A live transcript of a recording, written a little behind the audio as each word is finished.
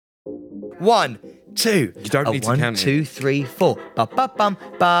1, 2. You don't need to count it. 1, 2, 3, 4. Ba-ba-bum,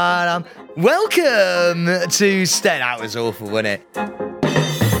 ba-dum. Welcome to That was awful, wasn't it?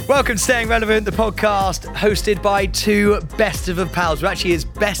 Welcome to Staying Relevant, the podcast hosted by two best of pals. We're actually as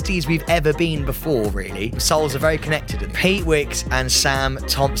besties we've ever been before, really. Souls are very connected. Pete Wicks and Sam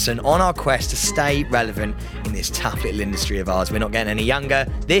Thompson on our quest to stay relevant in this tough little industry of ours. We're not getting any younger.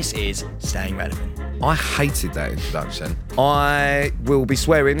 This is Staying Relevant. I hated that introduction. I will be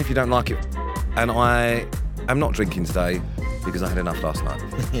swearing if you don't like it. And I am not drinking today because I had enough last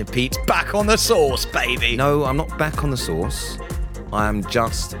night. Pete's back on the sauce, baby. No, I'm not back on the sauce. I am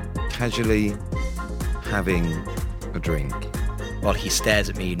just casually having a drink. While he stares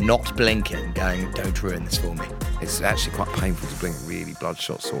at me, not blinking, going, don't ruin this for me. It's actually quite painful to blink. Really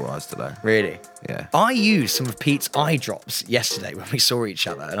bloodshot sore eyes today. Really? Yeah. I used some of Pete's eye drops yesterday when we saw each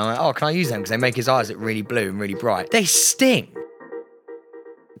other. And I'm like, oh, can I use them? Because they make his eyes look really blue and really bright. They sting.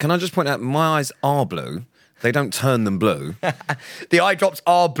 Can I just point out, my eyes are blue. They don't turn them blue. The eye drops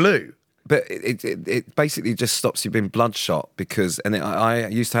are blue. But it basically just stops you being bloodshot because, I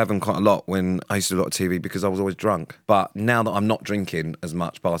used to have them quite a lot when I used to do a lot of TV because I was always drunk. But now that I'm not drinking as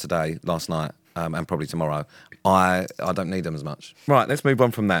much, bar today, last night, and probably tomorrow, I don't need them as much. Right, let's move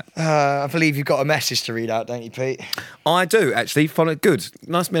on from that. I believe you've got a message to read out, don't you, Pete? I do, actually. Good.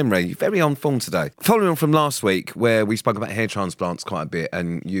 Nice memory. Very on form today. Following on from last week, where we spoke about hair transplants quite a bit,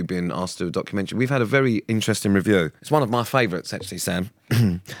 and you've been asked to do a documentary, we've had a very interesting review. It's one of my favourites, actually, Sam.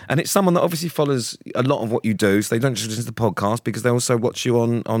 And it's someone that obviously follows a lot of what you do, so they don't just listen to the podcast, because they also watch you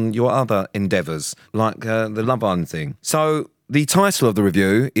on your other endeavours, like the Love Island thing. So the title of the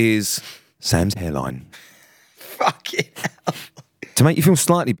review is Sam's Hairline. Fucking hell. To make you feel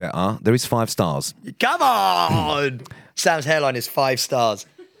slightly better, there is 5 stars. Come on! Sam's hairline is 5 stars.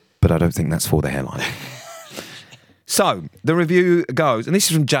 But I don't think that's for the hairline. So, the review goes, and this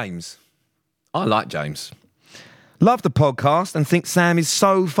is from James. I like James. Love the podcast and think Sam is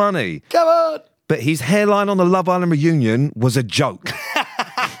so funny. Come on! But his hairline on the Love Island reunion was a joke.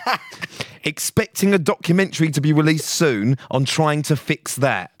 Expecting a documentary to be released soon on trying to fix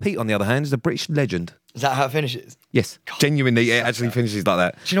that. Pete, on the other hand, is a British legend. Is that how it finishes? Yes, genuinely, it actually finishes like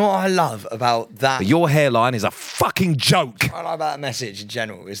that. Do you know what I love about that? But your hairline is a fucking joke. What I like about that message in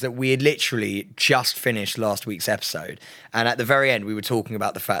general is that we had literally just finished last week's episode, and at the very end we were talking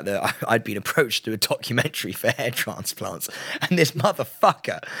about the fact that I'd been approached to do a documentary for hair transplants, and this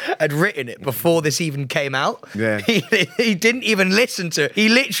motherfucker had written it before this even came out. Yeah. He didn't even listen to it. He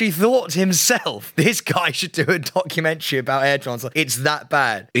literally thought to himself, this guy should do a documentary about hair transplants. It's that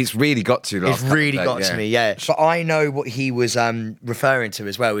bad. It's really got to. It's really got to me, yeah. But I know what he was referring to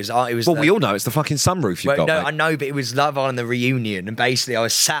as well. It was well, we all know it's the fucking sunroof you've got. No, mate. I know, but it was Love Island, the reunion, and basically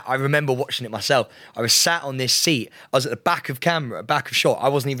I remember watching it myself. I was sat on this seat. I was at the back of shot. I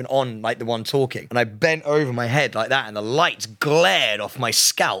wasn't even on like the one talking, and I bent over my head like that, and the lights glared off my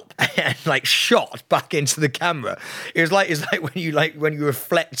scalp and like shot back into the camera. It's like when you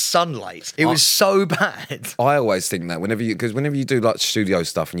reflect sunlight. It was so bad. I always think that whenever you do like studio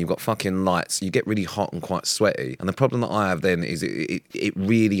stuff and you've got fucking lights, you get really hot and quite sweaty. And the problem that I have then is it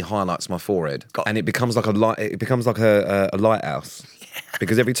really highlights my forehead, and it becomes like a light. It becomes like a lighthouse.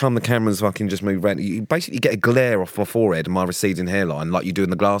 Because every time the cameras fucking just move around, you basically get a glare off my forehead and my receding hairline, like you do in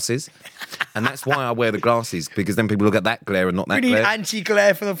the glasses. And that's why I wear the glasses, because then people look at that glare and not that glare. We need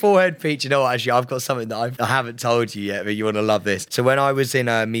anti-glare for the forehead, Pete. You know what, actually, I've got something that I haven't told you yet, but you want to love this. So when I was in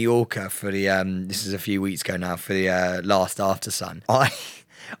Mallorca for the, this is a few weeks ago now, for the last After Sun, I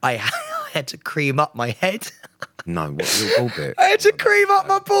had to cream up my head. No, what, your bald bit? I had to cream up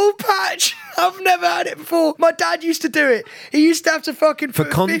my bald patch. I've never had it before. My dad used to do it. He used to have to fucking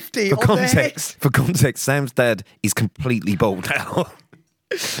put 50 on the head. For context, Sam's dad is completely bald now.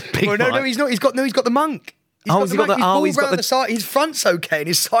 Well, no, he's not. He's got the monk. He's got the side. His front's okay and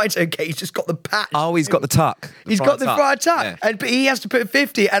his side's okay. He's just got the patch. Oh, he's got the tuck. He's got the front tuck. Yeah. But he has to put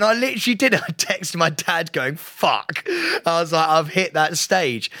 50. And I literally did it. I texted my dad going, fuck. I was like, I've hit that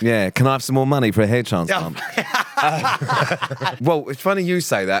stage. Yeah, can I have some more money for a hair transplant? Well, it's funny you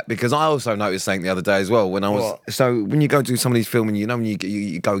say that, because I also noticed something the other day as well. When I was so when you go do some of these filming, you know, when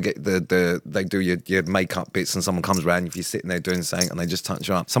you go get they do your makeup bits, and someone comes around, if you're sitting there doing something and they just touch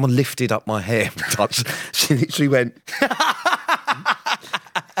you up. Someone lifted up my hair and touched. She literally went.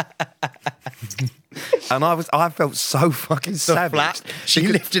 And I felt so fucking savage. Flap. She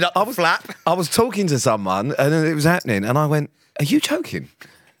lifted up the flap. I was talking to someone and it was happening, and I went, "Are you joking?"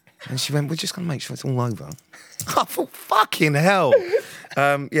 And she went, "We're just going to make sure it's all over." I thought, fucking hell.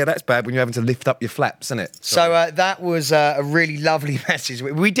 Yeah, that's bad when you're having to lift up your flaps, isn't it? So that was a really lovely message.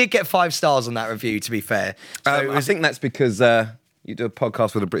 We did get 5 stars on that review, to be fair. So I think that's because You do a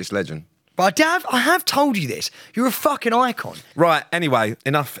podcast with a British legend. But I have told you this. You're a fucking icon. Right, anyway,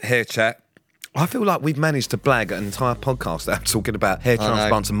 enough hair chat. I feel like we've managed to blag an entire podcast out talking about hair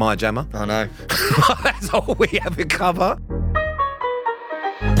transplants and my jammer. I know. That's all we have to cover.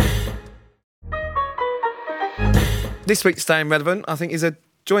 This week's Staying Relevant, I think, is a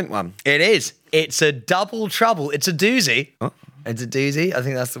joint one. It is. It's a double trouble. It's a doozy. What? It's a doozy. I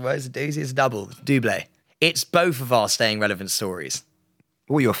think that's the word. It's a doozy. It's a double. It's a double. It's both of our Staying Relevant stories.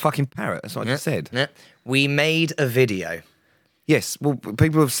 Oh, you're a fucking parrot. That's what I just said. Yeah. We made a video. Yes, well,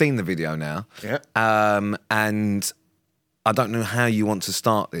 people have seen the video now. Yeah. And I don't know how you want to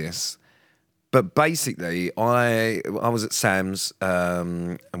start this, but basically, I was at Sam's,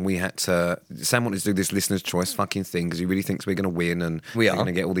 and we had to. Sam wanted to do this listener's choice fucking thing because he really thinks we're going to win and we're going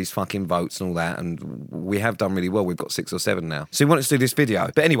to get all these fucking votes and all that. And we have done really well. We've got 6 or 7 now. So he wanted to do this video.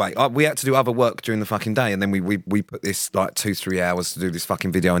 But anyway, we had to do other work during the fucking day, and then we put this like 2-3 hours to do this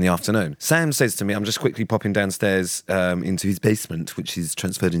fucking video in the afternoon. Sam says to me, I'm just quickly popping downstairs into his basement, which is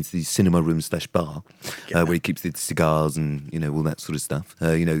transferred into the cinema room / bar, where he keeps the cigars and all that sort of stuff.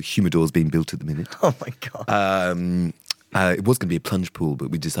 Humidor's being built at the minute. Oh my God. It was going to be a plunge pool, but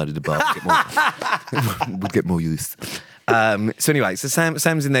we decided to bar would get more use. So anyway,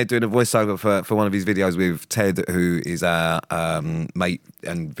 Sam's in there doing a voiceover for one of his videos with Ted, who is our mate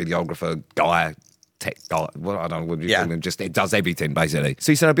and videographer guy. Tech guy, well, I don't know what you call him, just it does everything basically.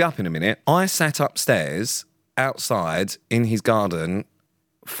 So he said, I'll be up in a minute. I sat upstairs outside in his garden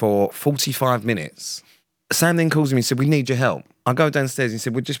for 45 minutes. Sam then calls me and said, we need your help. I go downstairs and he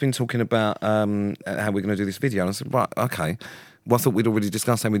said, we've just been talking about how we're going to do this video. And I said, right, okay. Well, I thought we'd already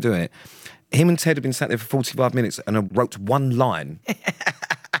discussed how we do it. Him and Ted have been sat there for 45 minutes and I wrote one line.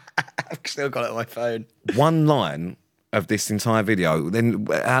 I've still got it on my phone. One line of this entire video. Then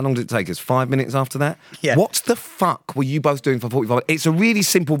how long did it take us? 5 minutes after that? Yeah. What the fuck were you both doing for 45? It's a really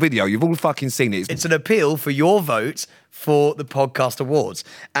simple video. You've all fucking seen it. It's an appeal for your vote for the podcast awards.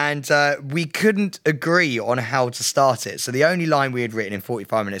 And we couldn't agree on how to start it. So the only line we had written in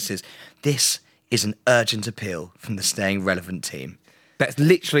 45 minutes is, this is an urgent appeal from the Staying Relevant team. That's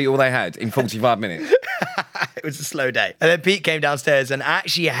literally all they had in 45 minutes. It was a slow day. And then Pete came downstairs and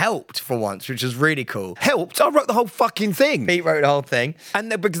actually helped for once, which was really cool. Helped? I wrote the whole fucking thing. Pete wrote the whole thing.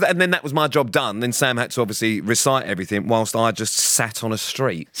 And then that was my job done. Then Sam had to obviously recite everything whilst I just sat on a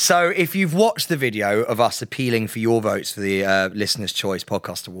street. So if you've watched the video of us appealing for your votes for the Listener's Choice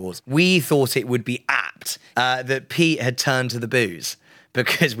Podcast Awards, we thought it would be apt that Pete had turned to the booze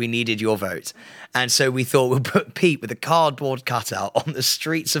because we needed your vote. And so we thought we'll put Pete with a cardboard cutout on the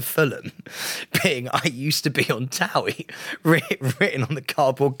streets of Fulham, being I used to be on Towie, written on the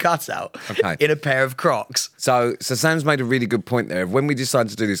cardboard cutout in a pair of Crocs. So Sam's made a really good point there. When we decided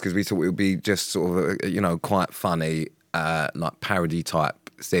to do this, because we thought it would be just sort of, quite funny, like parody type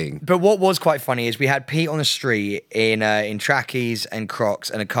thing. But what was quite funny is we had Pete on the street in trackies and Crocs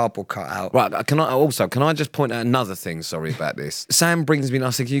and a cardboard cutout. Right, can I just point out another thing, sorry about this. Sam brings me, and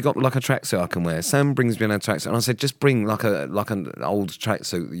I said, you got like a tracksuit I can wear? Sam brings me in a tracksuit, and I said, just bring like an old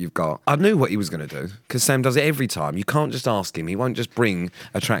tracksuit that you've got. I knew what he was going to do, because Sam does it every time. You can't just ask him. He won't just bring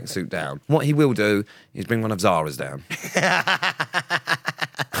a tracksuit down. What he will do is bring one of Zara's down.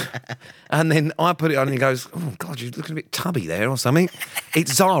 And then I put it on and he goes, oh, God, you're looking a bit tubby there or something.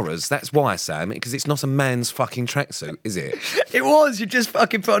 It's Zara's, that's why, Sam, because it's not a man's fucking tracksuit, is it? It was, you just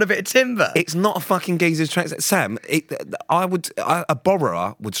fucking put on a bit of timber. It's not a fucking geezer's tracksuit. Sam, a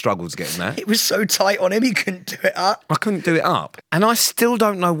borrower would struggle to get in that. It was so tight on him, he couldn't do it up. I couldn't do it up. And I still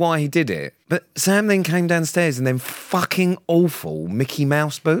don't know why he did it. But Sam then came downstairs and then fucking awful Mickey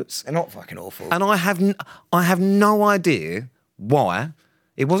Mouse boots. They're not fucking awful. And I have no idea why.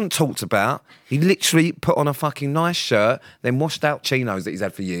 It wasn't talked about. He literally put on a fucking nice shirt, then washed out chinos that he's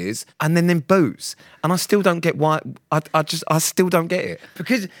had for years, and then boots. And I still don't get why. I still don't get it.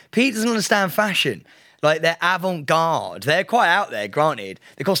 Because Pete doesn't understand fashion. Like, they're avant-garde. They're quite out there, granted.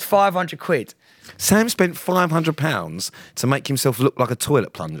 They cost 500 quid. Sam spent £500 to make himself look like a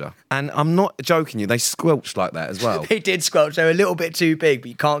toilet plunger. And I'm not joking you, they squelched like that as well. They did squelch. They were a little bit too big, but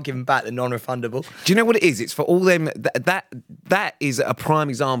you can't give them back the non-refundable. Do you know what it is? It's for all them... That is a prime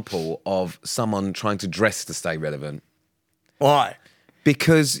example of someone trying to dress to stay relevant. Why?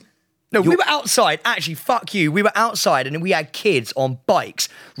 Because... No, we were outside. Actually, fuck you. We were outside and we had kids on bikes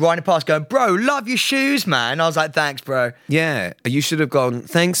riding past going, bro, love your shoes, man. I was like, thanks, bro. Yeah. You should have gone,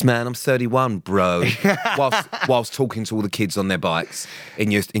 thanks, man. I'm 31, bro. whilst talking to all the kids on their bikes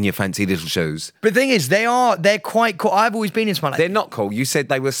in your fancy little shoes. But the thing is, they're quite cool. I've always been in one. They're not cool. You said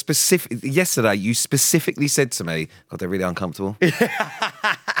they were specific. Yesterday, you specifically said to me, God, they're really uncomfortable.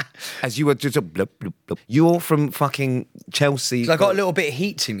 as you were just a blub, blub, blub. You're from fucking Chelsea. So I got a little bit of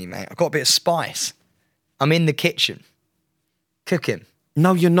heat to me, mate. I got a bit of spice. I'm in the kitchen, cooking.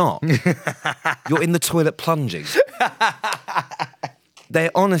 No, you're not. You're in the toilet plunging.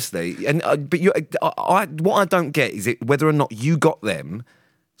 They're honestly, and but what I don't get is whether or not you got them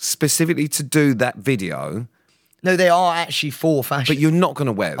specifically to do that video. No, they are actually for fashion. But you're not going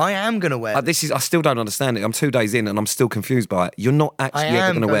to wear them. I am going to wear them. I still don't understand it. I'm 2 days in and I'm still confused by it. You're not actually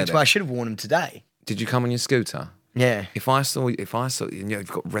ever going to wear them. I should have worn them today. Did you come on your scooter? Yeah. If I saw,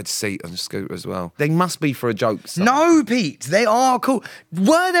 you've got red seat on your scooter as well. They must be for a joke. No, Pete, they are cool.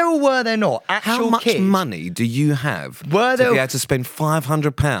 Were there or were there not? How much money do you have to be able to spend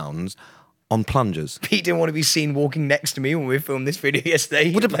 £500 on plungers? Pete didn't want to be seen walking next to me when we filmed this video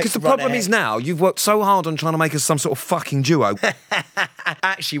yesterday. Well, because the problem is now you've worked so hard on trying to make us some sort of fucking duo.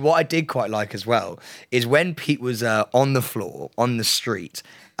 Actually, what I did quite like as well is when Pete was on the floor, on the street,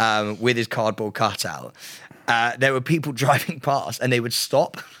 with his cardboard cutout, there were people driving past and they would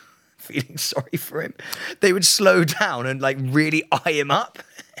stop, feeling sorry for him. They would slow down and like really eye him up.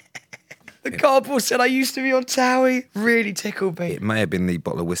 The cardboard said, I used to be on Towie. Really tickled me. It may have been the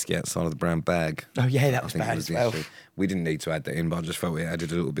bottle of whiskey outside of the brown bag. Oh, yeah, that was bad as well. Issue. We didn't need to add that in, but I just felt it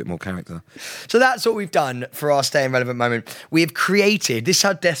added a little bit more character. So that's what we've done for our Staying Relevant moment. We have created, this is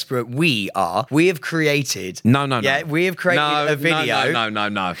how desperate we are. We have created... No. Yeah, we have created a video.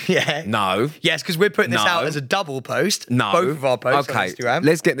 No. Yeah. No. Yes, because we're putting this out as a double post. No. Both of our posts on Instagram.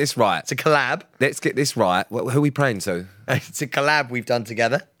 Let's get this right. It's a collab. Let's get this right. Who are we praying to? It's a collab we've done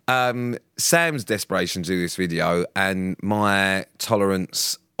together. Sam's desperation to do this video and my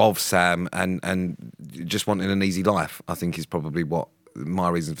tolerance of Sam and just wanting an easy life, I think, is probably what my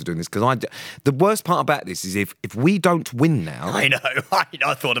reason for doing this. Because the worst part about this is if we don't win now... I know,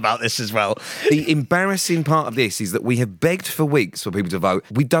 I thought about this as well. The embarrassing part of this is that we have begged for weeks for people to vote.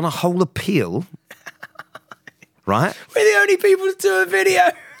 We've done a whole appeal, right? We're the only people to do a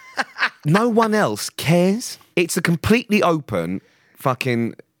video. No one else cares. It's a completely open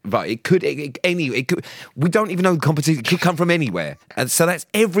fucking... Right, it could. We don't even know the competition. It could come from anywhere, and so that's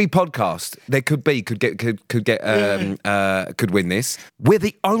every podcast there could be could win this. We're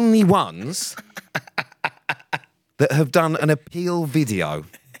the only ones that have done an appeal video.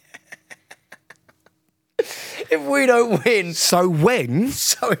 If we don't win, so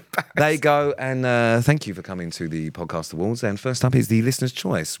embarrassing. They go and thank you for coming to the podcast awards. And first up is the listener's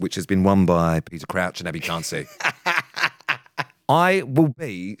choice, which has been won by Peter Crouch and Abby Chansey. I will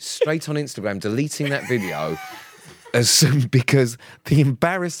be straight on Instagram deleting that video as soon because the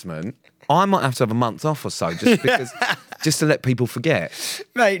embarrassment. I might have to have a month off or so just to let people forget.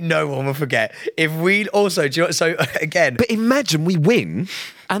 Mate, no one will forget. If we also, so again. But imagine we win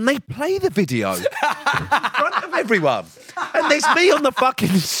and they play the video in front of everyone. And there's me on the fucking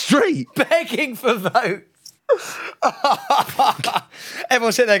street begging for votes.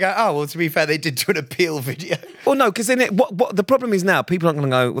 Everyone sitting there going, oh, well, to be fair, they did do an appeal video. Well, no, because then what the problem is now, people aren't going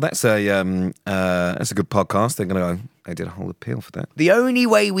to go, well, that's a good podcast. They're going to go, they did a whole appeal for that. The only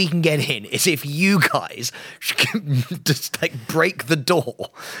way we can get in is if you guys just like break the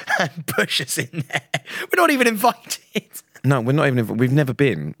door and push us in there. We're not even invited. No, we're not even. We've never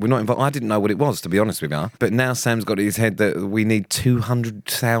been. We're not involved. I didn't know what it was, to be honest with you. But now Sam's got in his head that we need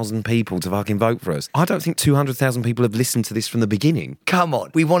 200,000 people to fucking vote for us. I don't think 200,000 people have listened to this from the beginning. Come on,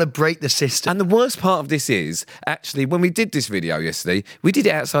 we want to break the system. And the worst part of this is, actually, when we did this video yesterday, we did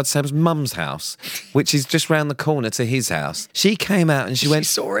it outside Sam's mum's house, which is just round the corner to his house. She came out and she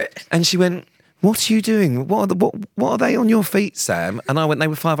saw it, and she went, "What are you doing? What are they on your feet, Sam?" And I went, "They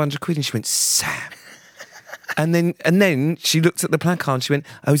were 500 quid." And she went, "Sam." And then she looked at the placard and she went,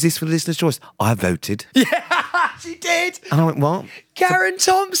 "Oh, is this for the listener's choice?" I voted. Yeah, she did. And I went, "What?" Karen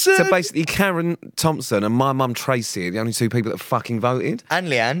Thompson. So basically, Karen Thompson and my mum Tracy are the only two people that fucking voted. And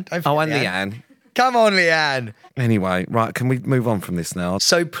Leanne. And Leanne. Come on, Leanne. Anyway, right, can we move on from this now?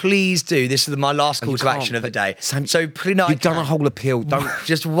 So please do. This is my last call to action of the day. Sam, so please, no, you've done a whole appeal. Don't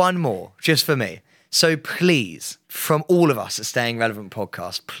just one more, just for me. So please, from all of us at Staying Relevant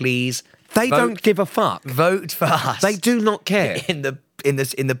Podcast, please. They don't give a fuck. Vote for us. They do not care. In the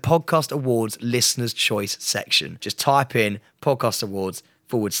Podcast Awards Listener's Choice section. Just type in Podcast Awards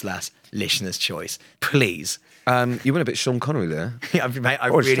 /Listener's Choice. Please. You went a bit Sean Connery there. Yeah, mate,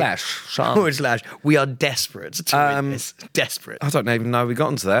 /. We are desperate to win this. Desperate. I don't even know we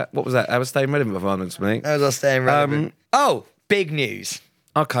got into that. What was that? I was Staying Relevant performance for me. That was our Staying Relevant. Big news.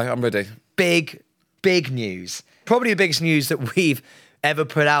 Okay, I'm ready. Big news. Probably the biggest news that we've ever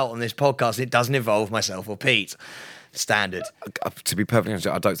put out on this podcast. It doesn't involve myself or Pete. Standard. To be perfectly honest,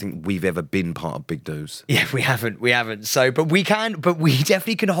 I don't think we've ever been part of big news. Yeah, we haven't. So, but we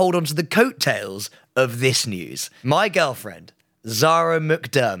definitely can hold on to the coattails of this news. My girlfriend, Zara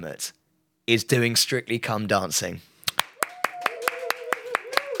McDermott, is doing Strictly Come Dancing.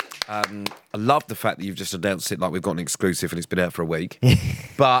 I love the fact that you've just announced it like we've got an exclusive and it's been out for a week.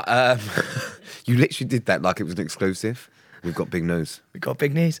 But you literally did that like it was an exclusive. We've got big news. We got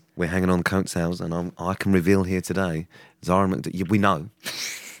big news. We're hanging on coattails, and I can reveal here today, Zara we know.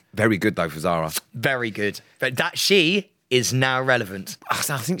 Very good, though, for Zara. Very good. But that she is now relevant. I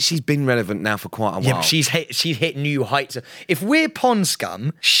think she's been relevant now for quite a while. Yeah, but she's hit new heights. If we're pond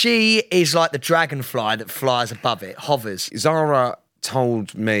scum, she is like the dragonfly that flies above it, hovers. Zara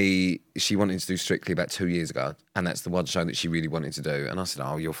told me she wanted to do Strictly about 2 years ago, and that's the one show that she really wanted to do. And I said,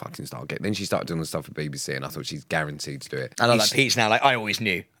 oh, you'll fucking start getting. Then she started doing the stuff for BBC, and I thought she's guaranteed to do it. I love that Pete's now like, I always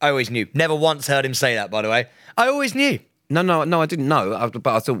knew. Never once heard him say that, by the way. I always knew. No, I didn't know.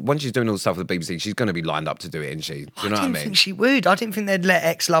 But I thought once she's doing all the stuff for the BBC, she's going to be lined up to do it, isn't she? Do you know what I mean? I didn't think she would. I didn't think they'd let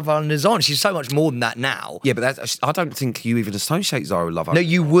ex-Love Islanders on. She's so much more than that now. Yeah, but I don't think you even associate Zara with Love No, Island.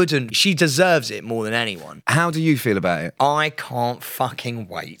 you wouldn't. She deserves it more than anyone. How do you feel about it? I can't fucking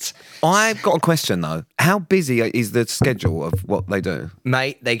wait. I've got a question, though. How busy is the schedule of what they do?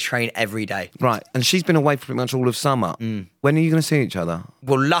 Mate, they train every day. Right, and she's been away for pretty much all of summer. When are you going to see each other?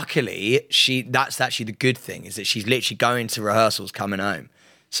 Well, luckily, that's actually the good thing, is that she's literally going to rehearsals coming home.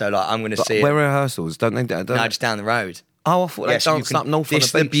 So, like, I'm going to see Where her. are rehearsals? Don't they? No, just down the road. Oh, I thought they so danced up north on the beach.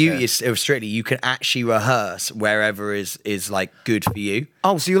 This is the beauty of Strictly. You can actually rehearse wherever is like good for you.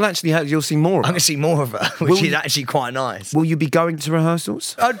 Oh, so you'll see more of her? I'm going to see more of her, which is actually quite nice. Will you be going to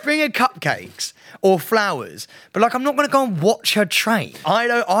rehearsals? I'd bring her cupcakes or flowers, but like I'm not going to go and watch her train. I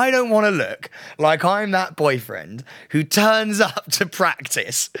don't want to look like I'm that boyfriend who turns up to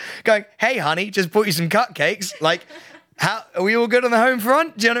practice going, "Hey, honey, just bought you some cupcakes." Like, how are we all good on the home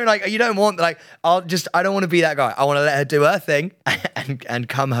front? Do you know, like, you don't want, like, I don't want to be that guy. I want to let her do her thing and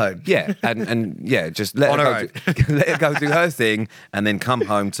come home. Yeah, and yeah, just let let her go do her thing, and then come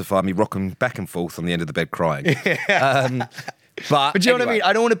home to find me rocking back and forth on the end of the bed crying. But do you know what I mean?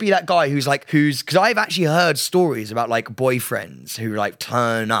 I don't want to be that guy who's because I've actually heard stories about like boyfriends who like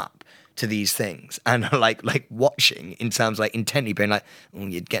turn up to these things and are like watching in terms like intently being like, oh,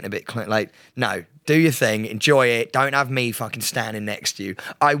 you're getting a bit like, no, do your thing, enjoy it. Don't have me fucking standing next to you.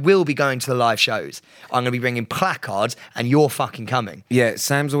 I will be going to the live shows. I'm going to be bringing placards and you're fucking coming. Yeah,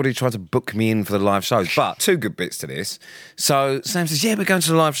 Sam's already tried to book me in for the live shows, but two good bits to this. So Sam says, yeah, we're going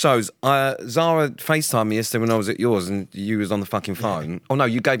to the live shows. Zara FaceTimed me yesterday when I was at yours and you was on the fucking phone. Yeah. Oh no,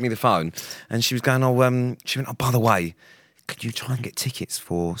 you gave me the phone and she was going, she went, oh, by the way, could you try and get tickets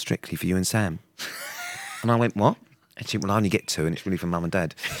for Strictly for you and Sam? And I went, what? And she went, well, I only get two and it's really for mum and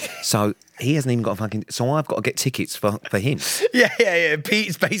dad. So he hasn't even got a fucking... So I've got to get tickets for him. Yeah.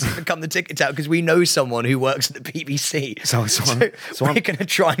 Pete's basically become the ticket out because we know someone who works at the BBC. So we're going to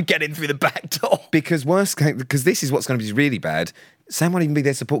try and get in through the back door. Because this is what's going to be really bad. Sam won't even be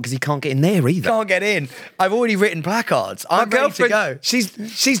there to support because he can't get in there either. Can't get in. I've already written placards. I'm ready to go. She's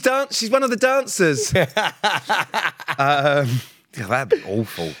one of the dancers. That'd be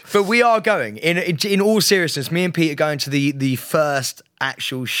awful. But we are going. In all seriousness, me and Pete are going to the first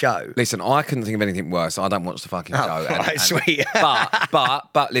actual show. Listen, I couldn't think of anything worse. I don't watch the fucking show. Sweet.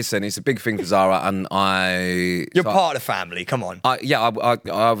 but listen, it's a big thing for Zara, and You're part of the family. Come on. I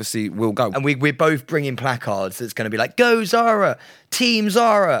obviously will go. And we're both bringing placards that's going to be like, "Go Zara, Team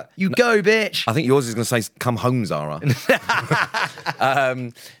Zara, you go, bitch." I think yours is going to say, "Come home, Zara."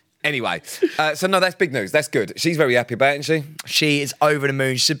 Anyway, so no, that's big news. That's good. She's very happy about it, isn't she? She is over the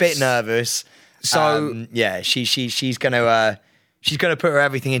moon. She's a bit nervous. So yeah, she's gonna put her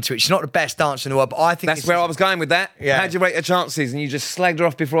everything into it. She's not the best dancer in the world, but I think that's where I was going with that. Yeah. How'd you rate her chances? And you just slagged her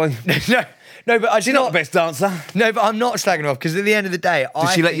off before I... No, but she's not the best dancer. No, but I'm not slagging her off because at the end of the day, Did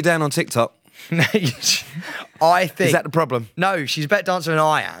she let you down on TikTok? I think... Is that the problem? No, she's a better dancer than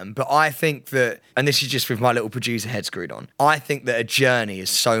I am, but I think that, and this is just with my little producer head screwed on, I think that a journey is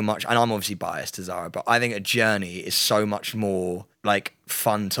so much, and I'm obviously biased to Zara, but I think a journey is so much more like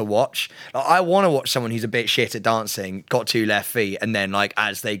fun to watch. Like, I want to watch someone who's a bit shit at dancing, got two left feet, and then like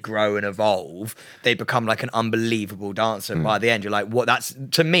as they grow and evolve, they become like an unbelievable dancer. By the end, you're like, what?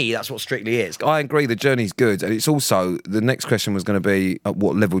 To me, that's what Strictly is. I agree, the journey's good, and it's also, the next question was going to be, at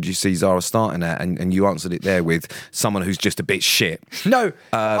what level do you see Zara starting at? And you answered it there with someone who's just a bit shit. No,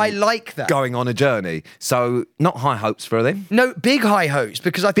 I like that. Going on a journey. So not high hopes for her then? No, big high hopes,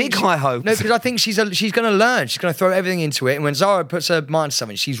 because I think high hopes. No, because I think she's going to learn. She's going to throw everything into it, and when Zara puts her mind onto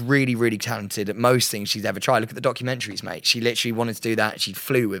something. She's really, really talented at most things she's ever tried. Look at the documentaries, mate. She literally wanted to do that. She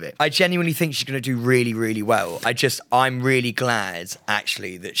flew with it. I genuinely think she's going to do really, really well. I'm really glad,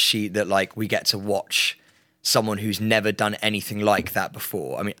 actually, that like we get to watch someone who's never done anything like that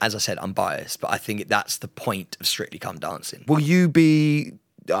before. I mean, as I said, I'm biased, but I think that's the point of Strictly Come Dancing. Will you be...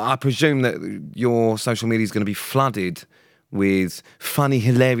 I presume that your social media is going to be flooded with funny,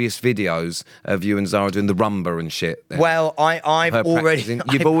 hilarious videos of you and Zara doing the rumba and shit. Well, I've already...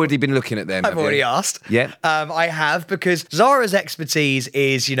 You've already been looking at them, I've already asked. Yeah. I have, because Zara's expertise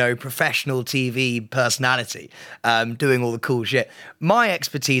is, professional TV personality, doing all the cool shit. My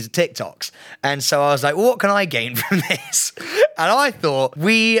expertise are TikToks. And so I was like, well, what can I gain from this? And I thought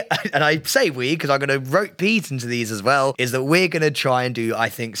and I say we, because I'm going to rope Pete into these as well, is that we're going to try and do, I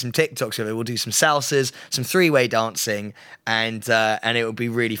think, some TikToks with it. We'll do some salsas, some three-way dancing, and it will be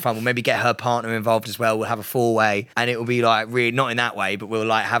really fun. We'll maybe get her partner involved as well. We'll have a four-way, and it will be like really not in that way, but we'll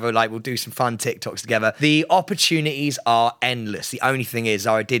we'll do some fun TikToks together. The opportunities are endless. The only thing is,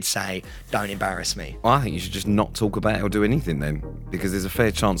 I did say, don't embarrass me. I think you should just not talk about it or do anything then, because there's a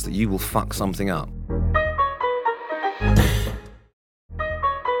fair chance that you will fuck something up.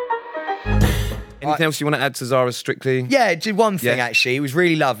 Anything else you want to add to Zara's Strictly? Yeah, just one thing actually. It was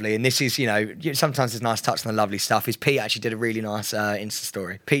really lovely, and this is, sometimes it's nice touching on the lovely stuff. Is Pete actually did a really nice Insta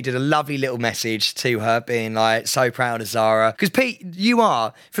story. Pete did a lovely little message to her, being like, so proud of Zara. Because Pete, you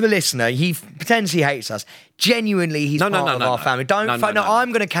are, for the listener, he pretends he hates us. Genuinely, he's part of our family.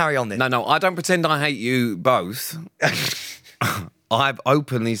 I'm going to carry on this. No, I don't pretend I hate you both. I've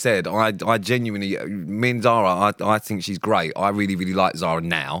openly said, I genuinely, me and Zara, I think she's great. I really, really like Zara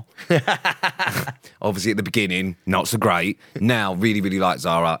now. Obviously at the beginning, not so great. Now, really, really like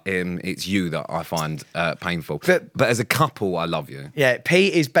Zara. It's you that I find painful. But as a couple, I love you. Yeah,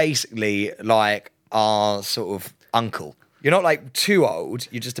 Pete is basically like our sort of uncle. You're not like too old,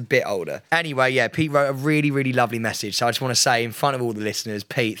 you're just a bit older. Anyway, yeah, Pete wrote a really, really lovely message. So I just want to say in front of all the listeners,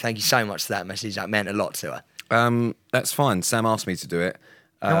 Pete, thank you so much for that message. That meant a lot to her. That's fine. Sam asked me to do it.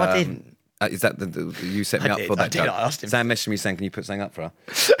 No, I didn't. Is that you set me up for that? I did. I asked him. Sam messaged me saying, "Can you put something up for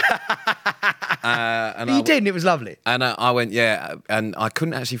her?" You did, and it was lovely. And I went, yeah, and I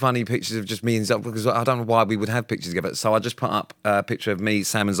couldn't actually find any pictures of just me and Zara because I don't know why we would have pictures together. So I just put up a picture of me,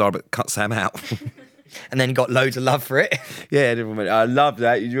 Sam, and Zara, but cut Sam out. And then got loads of love for it. Yeah, and everyone went, I love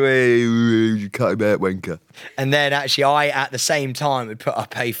that. You cut him out, wanker. And then actually I, at the same time, would put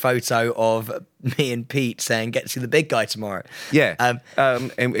up a photo of me and Pete saying, get to see the big guy tomorrow. Yeah.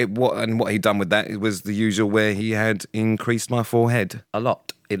 And what he'd done with that was the usual, where he had increased my forehead a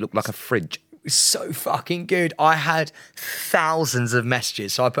lot. It looked like a fridge. It was so fucking good. I had thousands of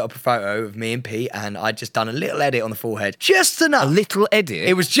messages. So I put up a photo of me and Pete, and I'd just done a little edit on the forehead. Just enough. A little edit?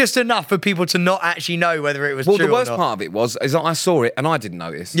 It was just enough for people to not actually know whether it was true or not. Well, the worst part of it is that I saw it and I didn't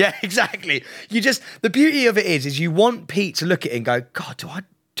notice. Yeah, exactly. The beauty of it is you want Pete to look at it and go, God, do I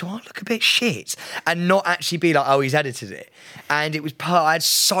look a bit shit? And not actually be like, oh, he's edited it. And it was I had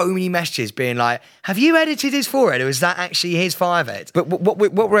so many messages being like, have you edited his forehead, or is that actually his forehead? But what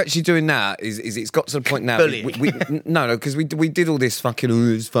we're actually doing now is it's got to the point now. No, because we did all this fucking,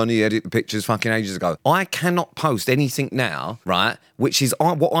 it's funny, edit the pictures fucking ages ago. I cannot post anything now, right, which is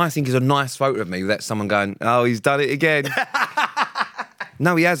what I think is a nice photo of me without someone going, oh, he's done it again.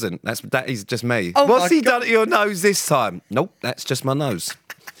 No, he hasn't. That is just me. Oh, what's he done to your nose this time? Nope, that's just my nose.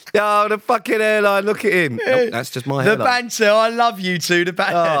 Oh, the fucking hairline, look at him. Nope, that's just my hairline. The banter, I love you two, the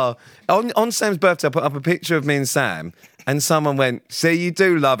banter. Oh, on Sam's birthday, I put up a picture of me and Sam, and someone went, see, you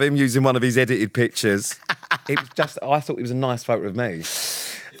do love him, using one of his edited pictures. It was just, I thought it was a nice photo of me.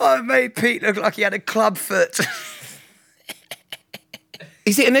 I made Pete look like he had a club foot.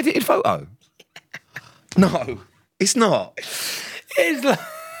 Is it an edited photo? No, it's not. It's like,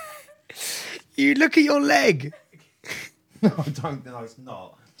 you look at your leg. No, I don't. No, it's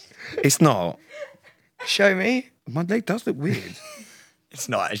not. It's not. Show me. My leg does look weird. It's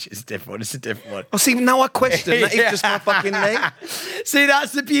not, it's a different one. It's a different one. Oh, see, now I question. That is just my fucking leg. See,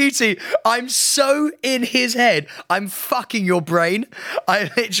 that's the beauty. I'm so in his head. I'm fucking your brain.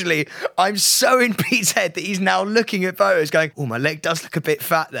 I'm so in Pete's head that he's now looking at photos going, oh, my leg does look a bit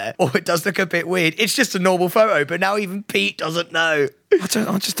fat there. Or it does look a bit weird. It's just a normal photo, but now even Pete doesn't know.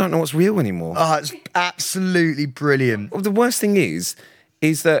 I just don't know what's real anymore. Oh, it's absolutely brilliant. Well, the worst thing is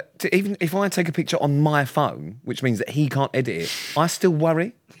that even if I take a picture on my phone, which means that he can't edit it, I still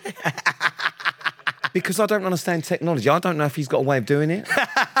worry. Because I don't understand technology. I don't know if he's got a way of doing it.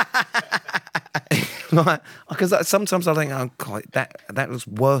 Because sometimes I think, oh, God, that looks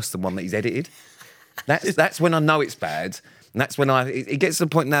worse than one that he's edited. That's when I know it's bad. And that's when it gets to the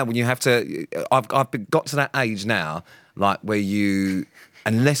point now when you have to... I've got to that age now like where you,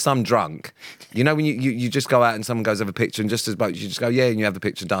 unless I'm drunk, you know when you just go out and someone goes have a picture and just as much you just go, yeah, and you have the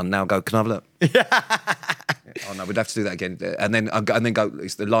picture done. Now go, can I have a look? Oh no, we'd have to do that again. And then go,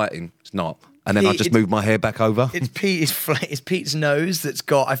 it's the lighting. It's not. And then I just move my hair back over. It's Pete's nose that's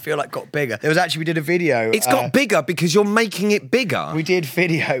got bigger. There was actually, we did a video. It's got bigger because you're making it bigger. We did a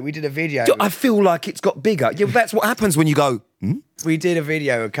video. I feel like it's got bigger. Yeah, that's what happens when you go, We did a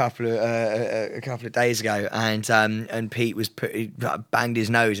video a couple of days ago, and Pete banged his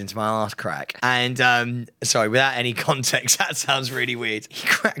nose into my arse crack. And sorry, without any context, that sounds really weird. He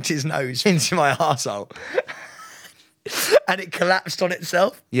cracked his nose into my arsehole. And it collapsed on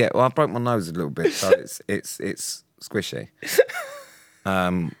itself. Yeah, well, I broke my nose a little bit, so it's squishy.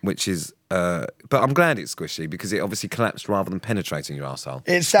 Which is, but I'm glad it's squishy because it obviously collapsed rather than penetrating your arsehole.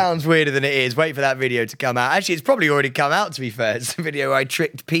 It sounds weirder than it is. Wait for that video to come out. Actually, it's probably already come out, to be fair. It's the video where I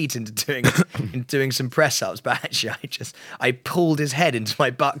tricked Pete into doing some press-ups, but actually I pulled his head into my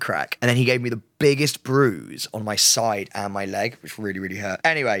butt crack, and then he gave me the biggest bruise on my side and my leg, which really, really hurt.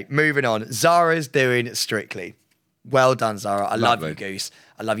 Anyway, moving on. Zara's doing Strictly. Well done, Zara. I love you, Goose.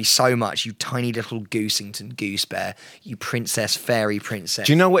 I love you so much, you tiny little Goosington goose bear. You fairy princess.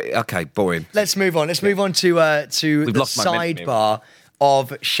 Do you know what? Okay, boring. Let's move on. Let's move on to the sidebar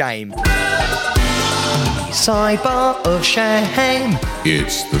of shame. Sidebar of shame.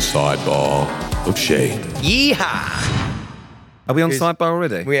 It's the sidebar of shame. Yeehaw! Are we on sidebar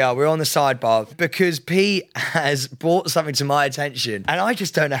already? We are. We're on the sidebar because Pete has brought something to my attention and I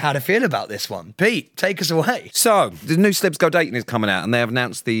just don't know how to feel about this one. Pete, take us away. So, the new Celebs Go Dating is coming out and they have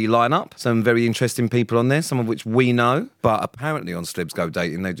announced the lineup. Some very interesting people on there, some of which we know. But apparently on Celebs Go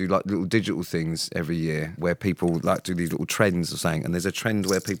Dating, they do like little digital things every year where people like do these little trends or something. And there's a trend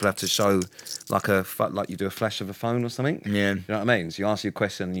where people have to show like you do a flash of a phone or something. Yeah. You know what I mean? So you ask you a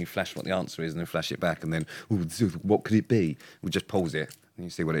question and you flash what the answer is and then flash it back and then, what could it be? We just pause it and you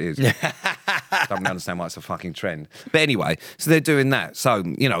see what it is. Don't understand why it's a fucking trend. But anyway, so they're doing that. So,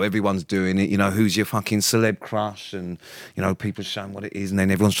 everyone's doing it. Who's your fucking celeb crush? And, people showing what it is. And then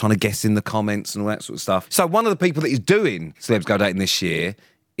everyone's trying to guess in the comments and all that sort of stuff. So one of the people that is doing Celebs Go Dating this year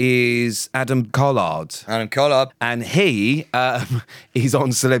is Adam Collard. And he is on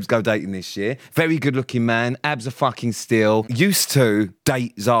Celebs Go Dating this year. Very good looking man. Abs are fucking still. Used to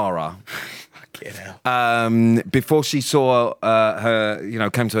date Zara. Before she saw her,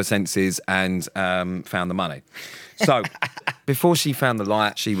 came to her senses and found the money. So, before she found the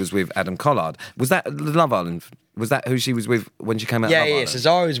light, she was with Adam Collard. Was that Love Island? Was that who she was with when she came out of Love Island? Yeah. So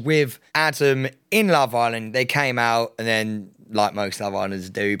Zara was with Adam in Love Island. They came out and then, like most Love Islanders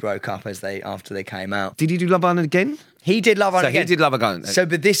do, broke up after they came out. Did he do Love Island again? He did Love Island again. He did Love Island. So,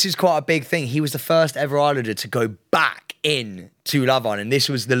 but this is quite a big thing. He was the first ever Islander to go back in to Love Island. This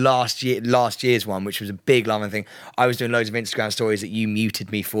was the last year's one, which was a big Love Island thing. I was doing loads of Instagram stories that you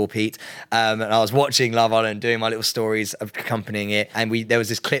muted me for, Pete. And I was watching Love Island, doing my little stories accompanying it. And there was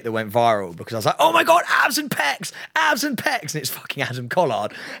this clip that went viral because I was like, oh my God, abs and pecs. And it's fucking Adam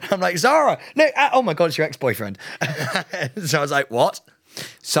Collard. And I'm like, Zara, no, oh my God, it's your ex-boyfriend. So I was like, what?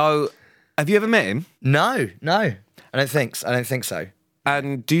 So, have you ever met him? No. I don't think so.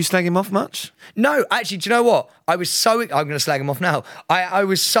 And do you slag him off much? No, actually, do you know what? I'm going to slag him off now. I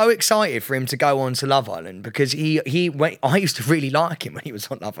was so excited for him to go on to Love Island because I used to really like him when he was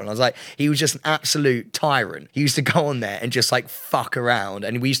on Love Island. I was like, he was just an absolute tyrant. He used to go on there and just like fuck around.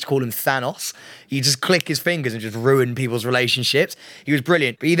 And we used to call him Thanos. He'd just click his fingers and just ruin people's relationships. He was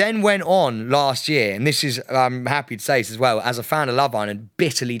brilliant. But he then went on last year, and this is, I'm happy to say this as well, as a fan of Love Island,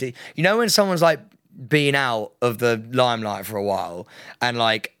 bitterly. When someone's like, being out of the limelight for a while and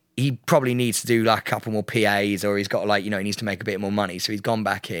like he probably needs to do like a couple more PAs or he's got like, he needs to make a bit more money. So he's gone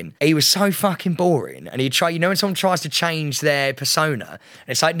back in. He was so fucking boring. And he'd try, when someone tries to change their persona, and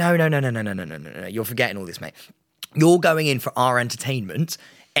it's like, no. You're forgetting all this, mate. You're going in for our entertainment.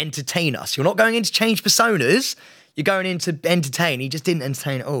 Entertain us. You're not going in to change personas. You're going in to entertain. He just didn't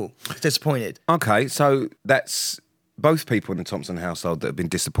entertain at all. I was disappointed. Okay, so that's both people in the Thompson household that have been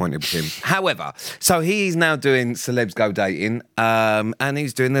disappointed with him. However, so he's now doing Celebs Go Dating, and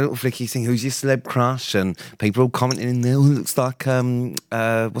he's doing the little flicky thing, who's your celeb crush? And people are all commenting in there, looks like, what's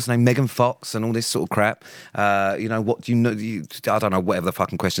her name, Megan Fox and all this sort of crap. What do you know? I don't know, whatever the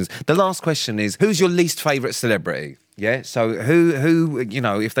fucking questions. The last question is, who's your least favourite celebrity? Yeah, so who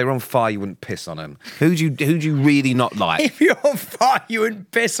if they were on fire, you wouldn't piss on them. Who'd you really not like? If you're on fire, you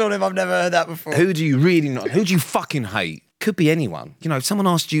wouldn't piss on him. I've never heard that before. Who do you really not? Who do you fucking hate? Could be anyone. If someone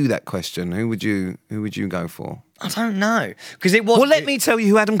asked you that question, who would you go for? I don't know because it was. Well, let me tell you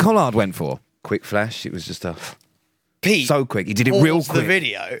who Adam Collard went for. Quick flash. It was just Pete. So quick. He did it real quick. The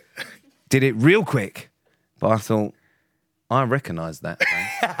video. Did it real quick, but I thought I recognise that.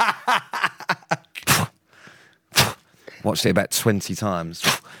 Watched it about 20 times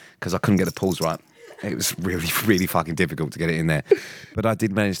because I couldn't get the pause right. It was really, really fucking difficult to get it in there. But I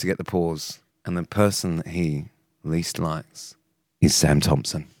did manage to get the pause. And the person that he least likes is Sam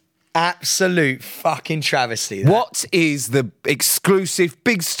Thompson. Absolute fucking travesty. That. What is the exclusive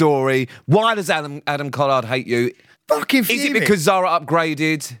big story? Why does Adam Collard hate you? Fucking Is it fuming. because Zara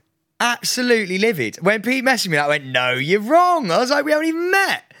upgraded? Absolutely livid. When Pete messaged me, I went, no, you're wrong. I was like, we haven't even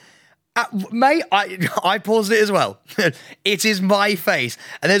met. Mate, I paused it as well. It is my face.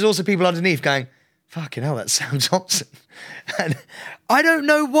 And there's also people underneath going, fucking hell, that's Sam Thompson. And I don't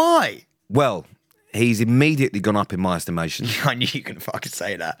know why. Well, he's immediately gone up in my estimation. I knew you couldn't fucking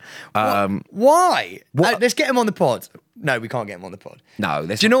say that. Why? Let's get him on the pod. No, we can't get him on the pod. No.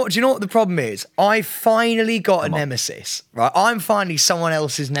 Do you know what the problem is? I finally got a nemesis, right? I'm finally someone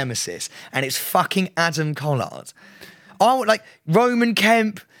else's nemesis, and it's fucking Adam Collard. I want like Roman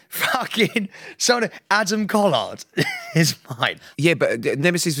Kemp, fucking Adam Collard is mine. Yeah, but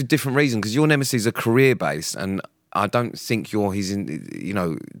Nemesis for different reasons, because your Nemesis are career-based, and I don't think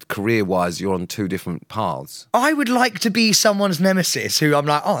career-wise, you're on two different paths. I would like to be someone's nemesis who I'm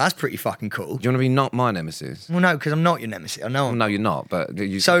like, oh, that's pretty fucking cool. Do you want to be not my Nemesis? Well, no, because I'm not your nemesis. I know. No, you're not. But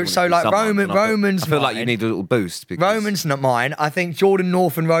you. So like Roman's. I feel like mine. you need a little boost. Because Roman's not mine. I think Jordan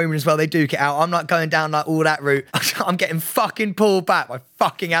North and Roman as well. They duke it out. I'm not going down like all that route. I'm getting fucking pulled back by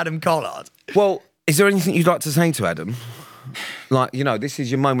fucking Adam Collard. Well, is there anything you'd like to say to Adam? Like, this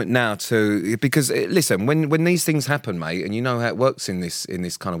is your moment now because listen, when these things happen, mate, and you know how it works in this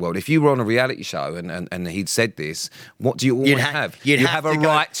kind of world. If you were on a reality show and he'd said this, what do you always have? You'd have a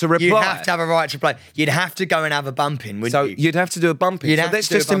right to reply. You'd have to have a right to reply. You'd have to go and have a bumping, wouldn't you? So you'd have to do a bumping. So let's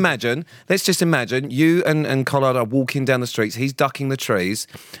just imagine you and Collard are walking down the streets. He's ducking the trees,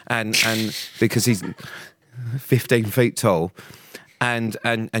 and because he's 15 feet tall. And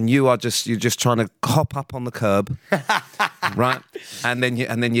you're just trying to hop up on the curb, right? And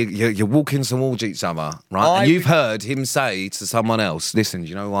then you're walking towards each other, right? And you've heard him say to someone else, "Listen,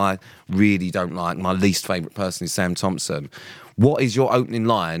 you know I really don't like my least favourite person is Sam Thompson." What is your opening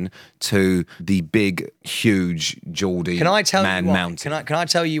line to the big, huge Geordie mountain? Can I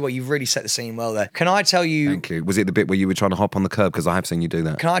tell you what? You've really set the scene well there. Can I tell you? Thank you. Was it the bit where you were trying to hop on the curb? Because I have seen you do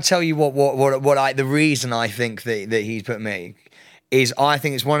that. Can I tell you the reason I think that he's put me? Is I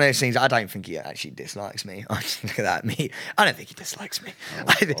think it's one of those things. I don't think he actually dislikes me. Look at that, me. I don't think he dislikes me.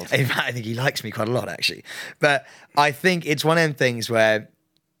 In fact, I think he likes me quite a lot, actually. But I think it's one of them things where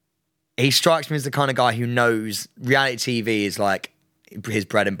he strikes me as the kind of guy who knows reality TV is like his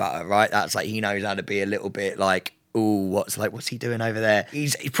bread and butter, right? That's like he knows how to be a little bit like, ooh, what's he doing over there?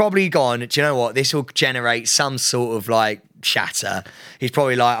 He's probably gone, do you know what? This will generate some sort of like chatter. He's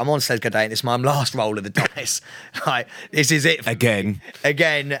probably like, I'm on stage today and this is my last roll of the dice. Like, this is it. Again.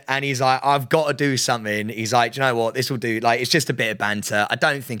 And he's like, I've got to do something. He's like, do you know what? This will do. Like, it's just a bit of banter. I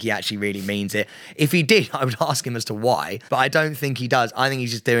don't think he actually really means it. If he did, I would ask him as to why, but I don't think he does. I think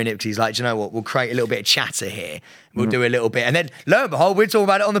he's just doing it because he's like, do you know what? We'll create a little bit of chatter here. We'll do a little bit. And then lo and behold, we're talking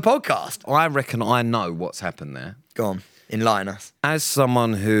about it on the podcast. I reckon I know what's happened there. Go on. Enlighten us. As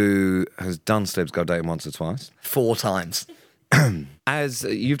someone who has done Celebs Go Dating once or twice. 4 times. As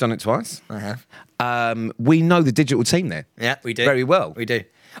you've done it twice. I have. We know the digital team there. Yeah, we do. Very well. We do.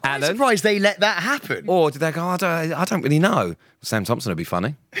 Alan? I'm surprised they let that happen. Or did they go, I don't really know. Sam Thompson would be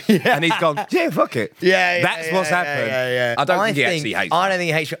funny. Yeah. And he's gone, yeah, fuck it. Yeah. That's what's happened. Yeah. I don't think he actually hates I don't think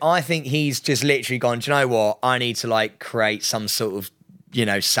he hates it. I think he's just literally gone, do you know what? I need to like create some sort of,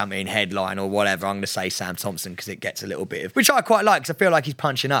 something headline or whatever. I'm going to say Sam Thompson because it gets a little bit of, which I quite like because I feel like he's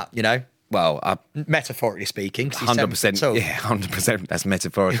punching up, Well, metaphorically speaking, 100%. Yeah, 100%. That's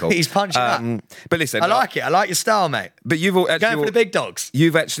metaphorical. He's punching up. But listen, I like it. I like your style, mate. But you've actually going for the big dogs.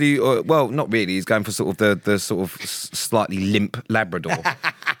 You've actually, well, not really. He's going for sort of the sort of slightly limp Labrador.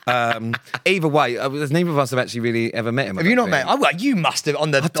 Either way, neither of us have actually really ever met him. Have you not met him? Well, you must have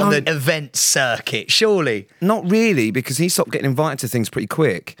on the event circuit, surely. Not really, because he stopped getting invited to things pretty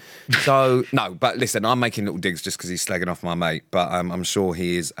quick. So no, but listen, I'm making little digs just because he's slagging off my mate. But I'm sure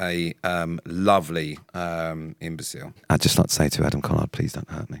he is a lovely imbecile. I'd just like to say to Adam Collard, please don't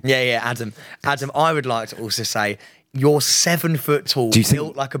hurt me. Yeah, Adam, I would like to also say you're 7 foot tall,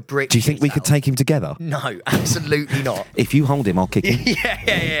 built like a brick. Do you think we could take him together? No, absolutely not. If you hold him, I'll kick him.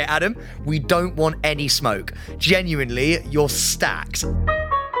 Yeah, Adam, we don't want any smoke. Genuinely, you're stacked.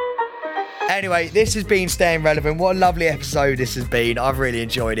 Anyway, this has been Staying Relevant. What a lovely episode this has been. I've really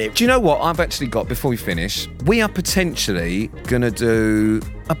enjoyed it. Do you know what I've actually got before we finish? We are potentially going to do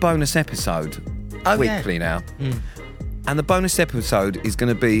a bonus episode weekly now. And the bonus episode is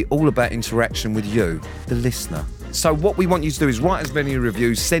going to be all about interaction with you, the listener. So what we want you to do is write as many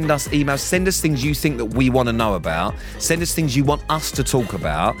reviews, send us emails, send us things you think that we want to know about, send us things you want us to talk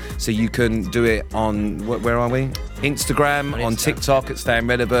about, so you can do it on, where are we? Instagram, on TikTok at Staying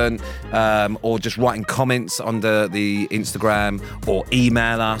Relevant, or just writing comments under the Instagram, or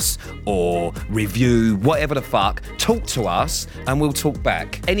email us, or review, whatever the fuck. Talk to us and we'll talk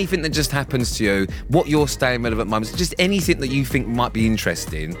back. Anything that just happens to you, what your Staying Relevant moments, just anything that you think might be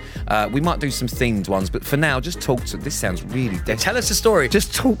interesting. We might do some themed ones, but for now, just talk to. This sounds really desperate. Tell us a story.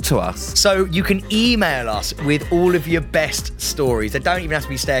 Just talk to us. So you can email us with all of your best stories. They don't even have to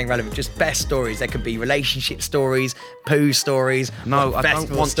be Staying Relevant, just best stories. They could be relationship stories, poo stories. No, I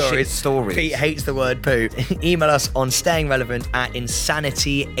don't want shit stories. Pete hates the word poo. Email us on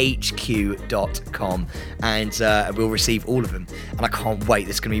stayingrelevant@insanityhq.com and we'll receive all of them. And I can't wait.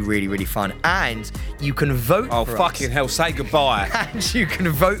 This is going to be really, really fun. And you can vote for us. Oh, fucking hell, say goodbye. And you can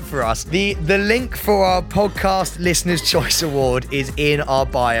vote for us. The link for our podcast Listener's Choice Award is in our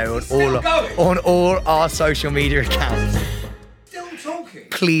bio on all our social media accounts. Still talking.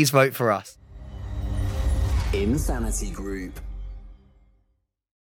 Please vote for us. Insanity Group.